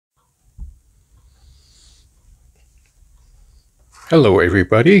Hello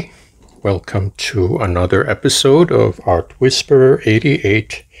everybody, welcome to another episode of Art Whisperer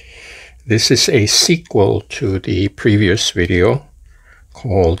 88. This is a sequel to the previous video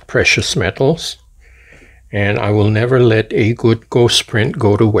called Precious Metals, and I will never let a good ghost print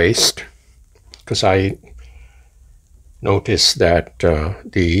go to waste because I noticed that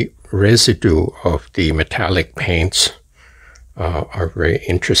the residue of the metallic paints are very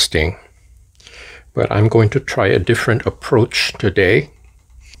interesting. But I'm going to try a different approach today.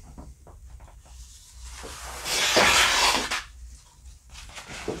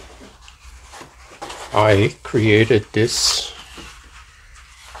 I created this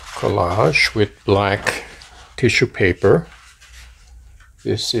collage with black tissue paper.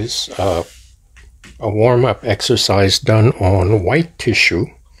 This is a warm-up exercise done on white tissue,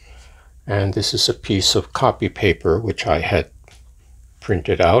 and this is a piece of copy paper which I had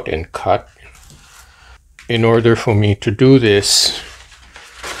printed out and cut. In order for me to do this,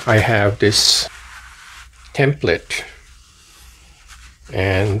 I have this template,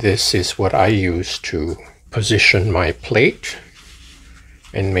 and this is what I use to position my plate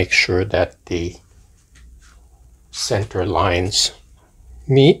and make sure that the center lines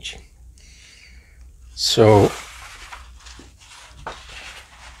meet. So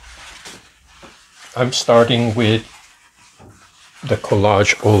I'm starting with the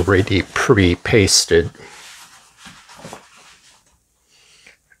collage already pre-pasted.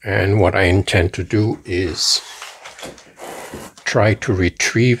 And what I intend to do is try to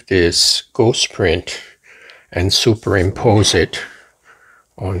retrieve this ghost print and superimpose it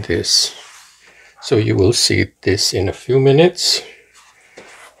on this. So you will see this in a few minutes.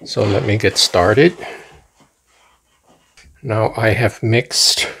 So let me get started. Now I have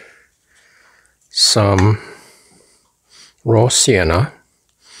mixed some raw sienna.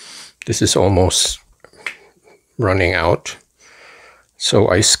 This is almost running out. So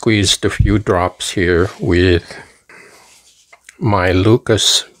I squeezed a few drops here with my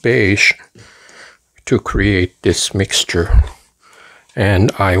Lucas beige to create this mixture.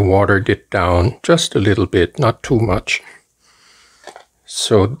 And I watered it down just a little bit, not too much.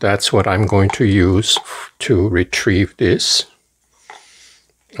 So that's what I'm going to use to retrieve this.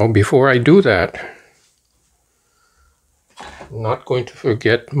 Oh, before I do that, I'm not going to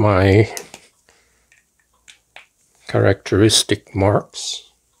forget my characteristic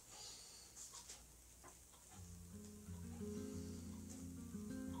marks.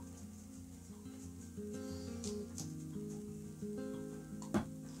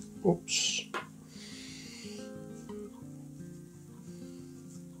 Oops.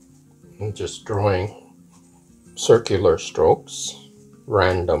 I'm just drawing circular strokes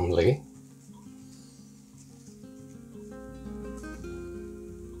randomly.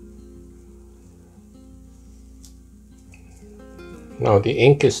 Now the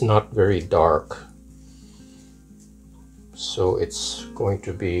ink is not very dark, so it's going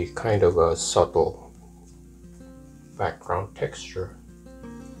to be kind of a subtle background texture.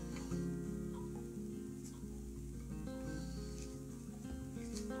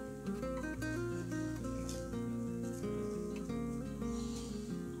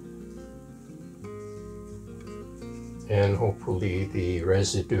 And hopefully the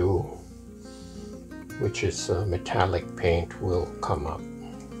residue, which is a metallic paint, will come up.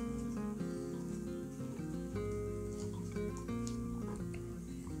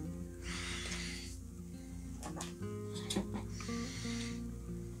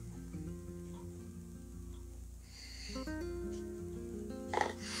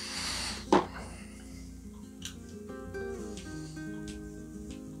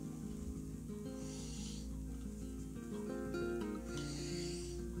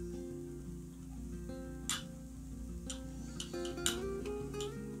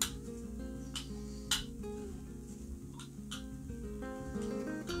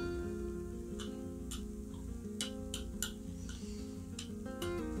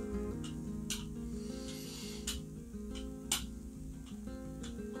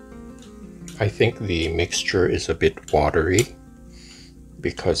 I think the mixture is a bit watery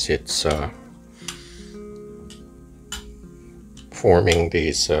because it's forming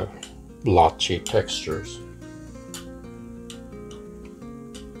these blotchy textures.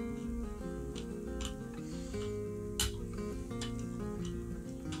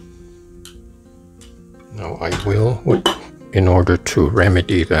 Now I will, in order to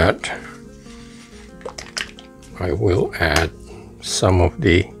remedy that, I will add some of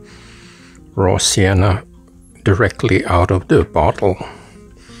the raw sienna directly out of the bottle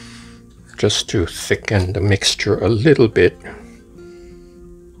just to thicken the mixture a little bit,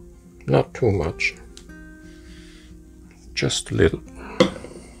 not too much, just a little.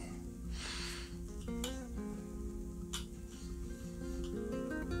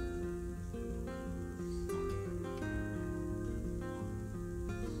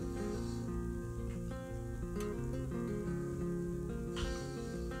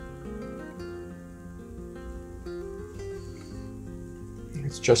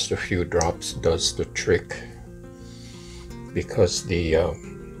 It's just a few drops does the trick, because the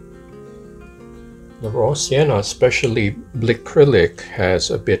raw sienna, especially acrylic,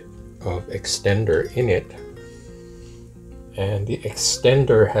 has a bit of extender in it, and the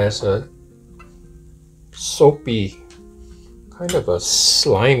extender has a soapy, kind of a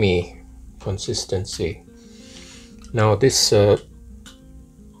slimy consistency. Now this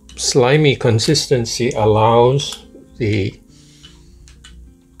slimy consistency allows the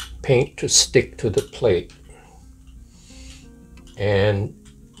paint to stick to the plate, and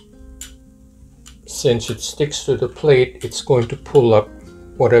since it sticks to the plate, it's going to pull up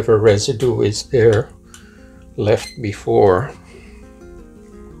whatever residue is there left before.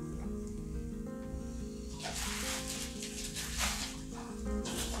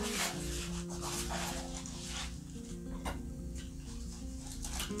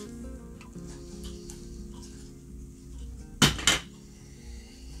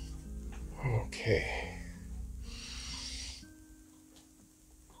 Okay.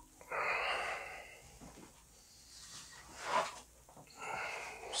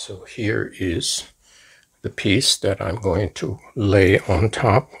 So here is the piece that I'm going to lay on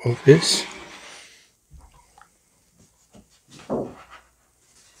top of this.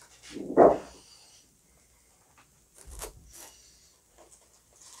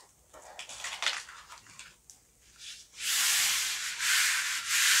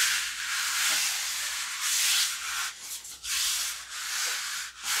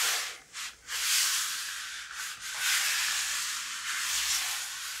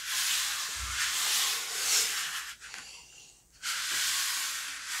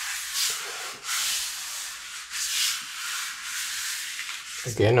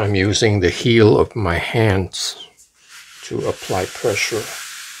 Again, I'm using the heel of my hands to apply pressure.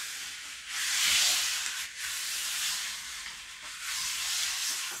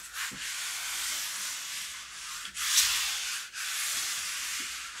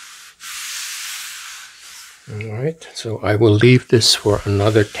 All right, so I will leave this for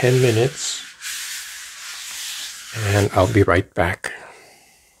another 10 minutes and I'll be right back.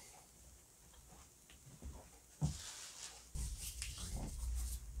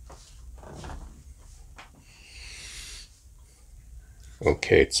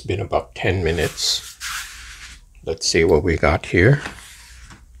 Okay, it's been about 10 minutes. Let's see what we got here.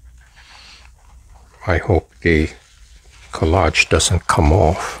 I hope the collage doesn't come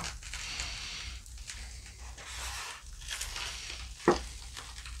off.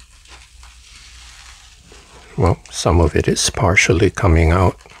 Well, some of it is partially coming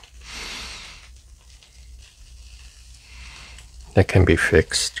out. That can be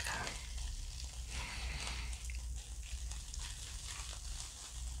fixed.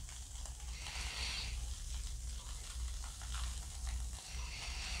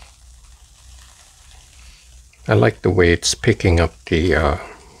 I like the way it's picking up the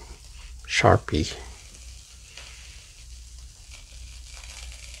Sharpie.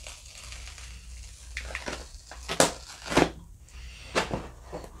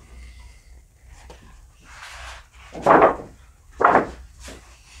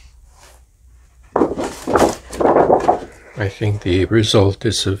 I think the result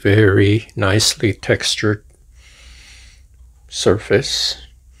is a very nicely textured surface,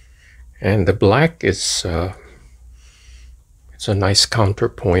 and the black is it's a nice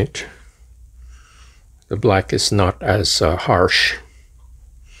counterpoint. The black is not as harsh.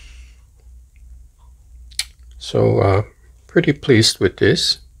 So pretty pleased with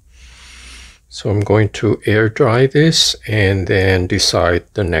this. So I'm going to air dry this and then decide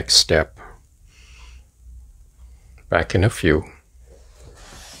the next step. Back in a few.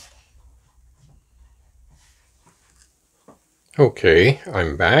 Okay,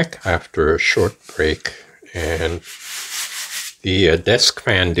 I'm back after a short break, and the desk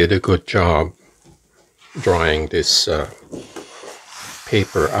fan did a good job drying this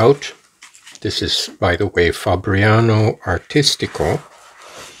paper out. This is, by the way, Fabriano Artistico,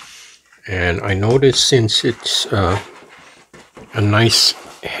 and I noticed since it's a nice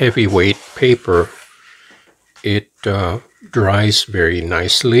heavyweight paper, it dries very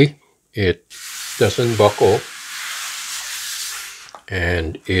nicely. It doesn't buckle,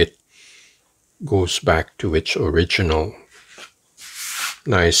 and it goes back to its original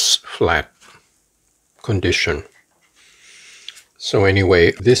nice flat condition. So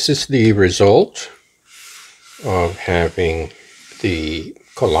anyway, this is the result of having the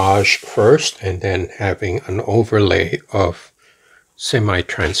collage first and then having an overlay of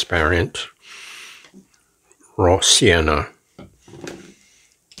semi-transparent raw sienna.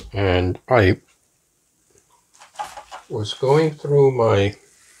 And I was going through my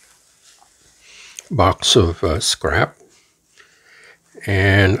box of scrap,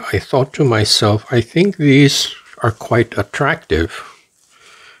 and I thought to myself, I think these are quite attractive.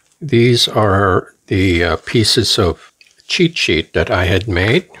 These are the pieces of cheat sheet that I had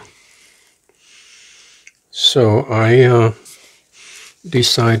made. So I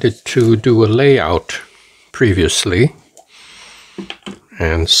decided to do a layout previously,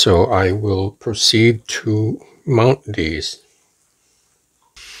 and so I will proceed to mount these.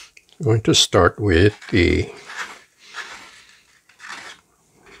 I'm going to start with the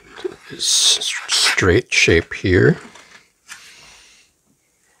straight shape here.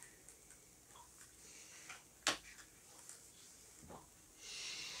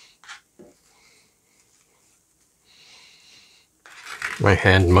 My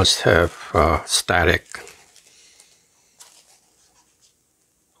hand must have static.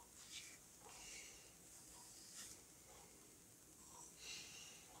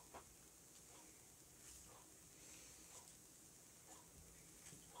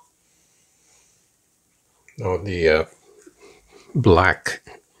 Now the black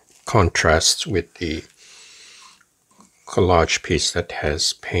contrasts with the collage piece that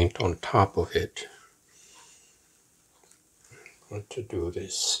has paint on top of it. I'm going to do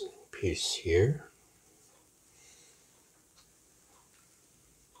this piece here.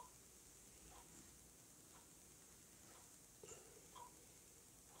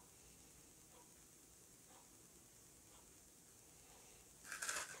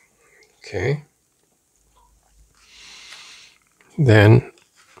 Okay. Then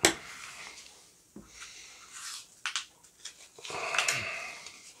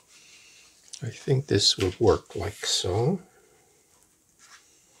I think this will work like so.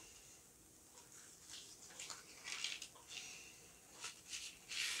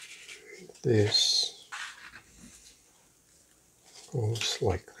 This goes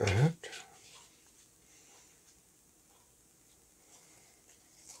like that.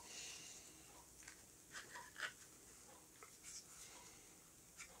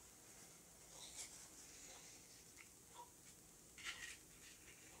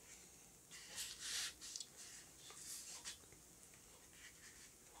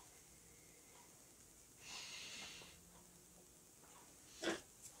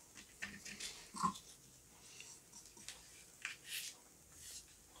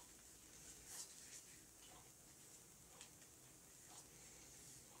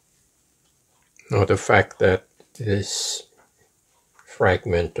 Now the fact that this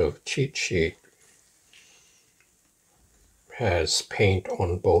fragment of cheat sheet has paint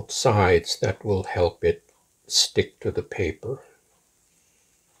on both sides, that will help it stick to the paper.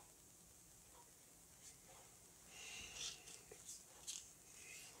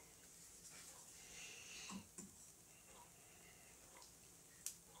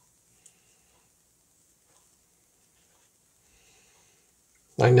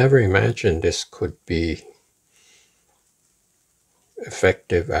 I never imagined this could be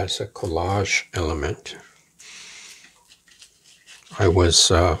effective as a collage element. I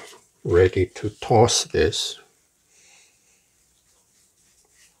was ready to toss this.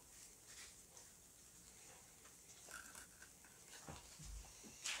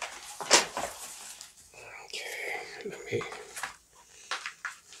 Okay, let me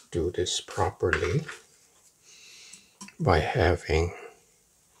do this properly by having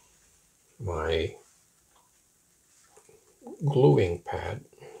my gluing pad.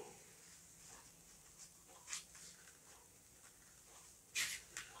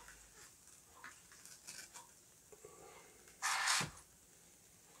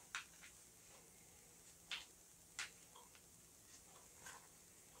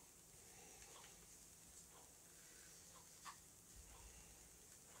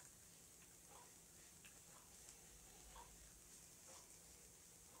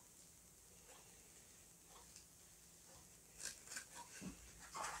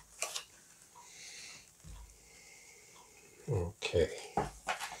 Okay.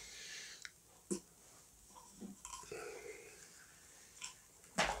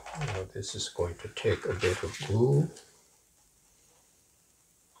 Now this is going to take a bit of glue.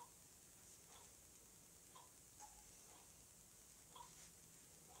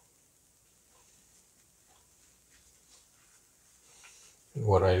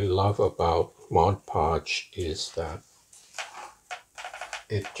 What I love about Mod Podge is that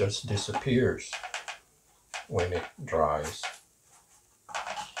it just disappears when it dries.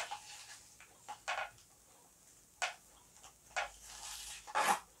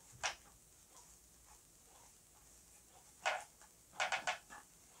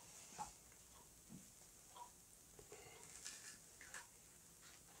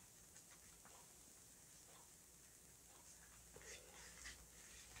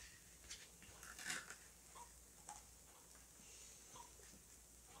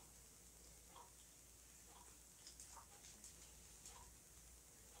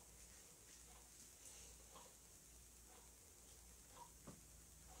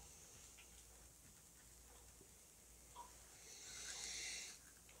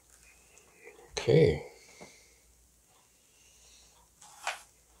 Okay.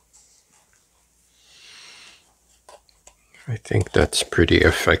 I think that's pretty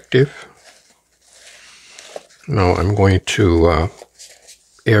effective. Now I'm going to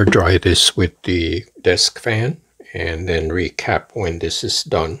air dry this with the desk fan and then recap when this is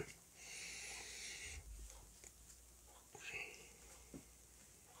done.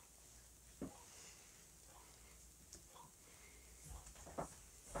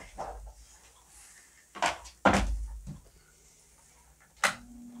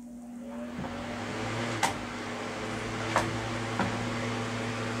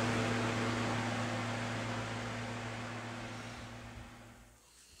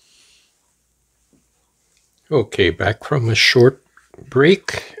 Okay, back from a short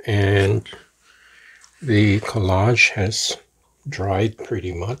break, and the collage has dried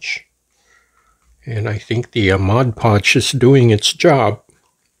pretty much. And I think the Mod Podge is doing its job.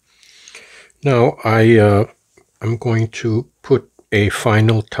 Now I'm going to put a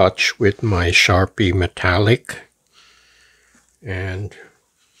final touch with my Sharpie metallic, and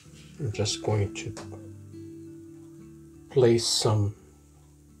I'm just going to place some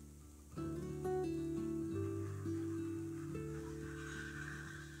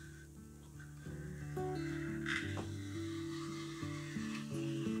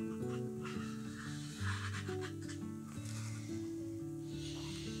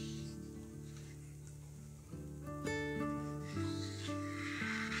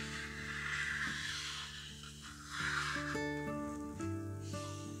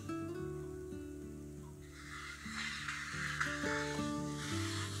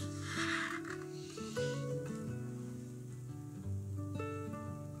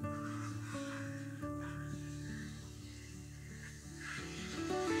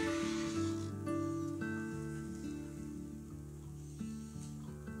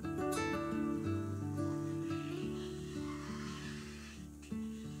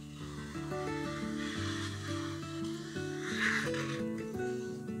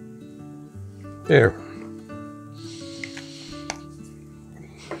there.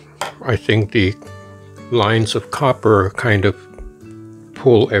 I think the lines of copper kind of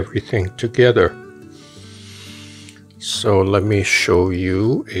pull everything together. So let me show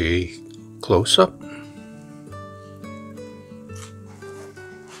you a close-up.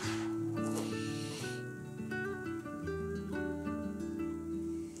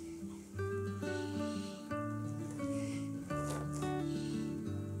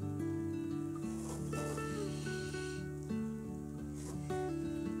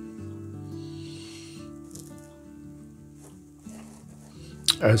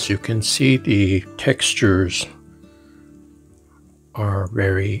 As you can see, the textures are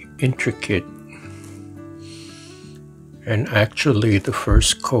very intricate, and actually the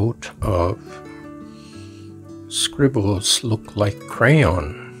first coat of scribbles look like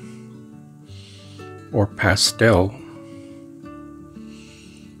crayon or pastel,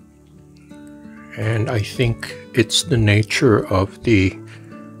 and I think it's the nature of the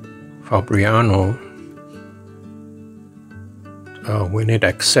Fabriano. When it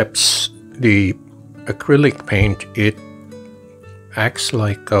accepts the acrylic paint, it acts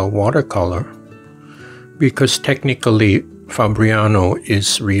like a watercolor, because technically Fabriano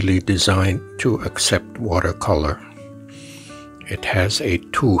is really designed to accept watercolor. It has a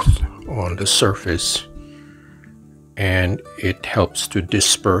tooth on the surface, and it helps to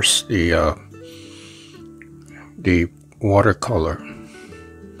disperse the watercolor.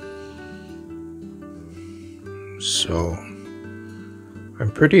 So I'm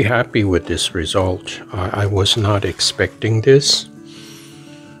pretty happy with this result. I was not expecting this,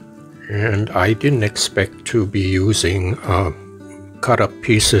 and I didn't expect to be using cut up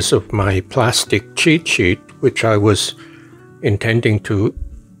pieces of my plastic cheat sheet, which I was intending to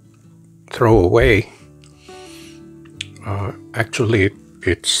throw away. Actually,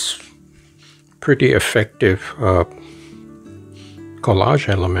 it's pretty effective collage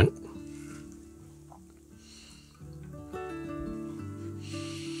element.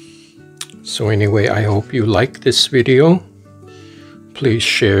 So anyway, I hope you like this video. Please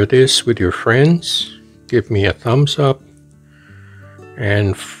share this with your friends. Give me a thumbs up.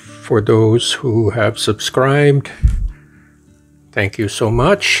 And for those who have subscribed, thank you so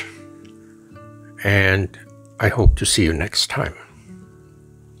much. And I hope to see you next time.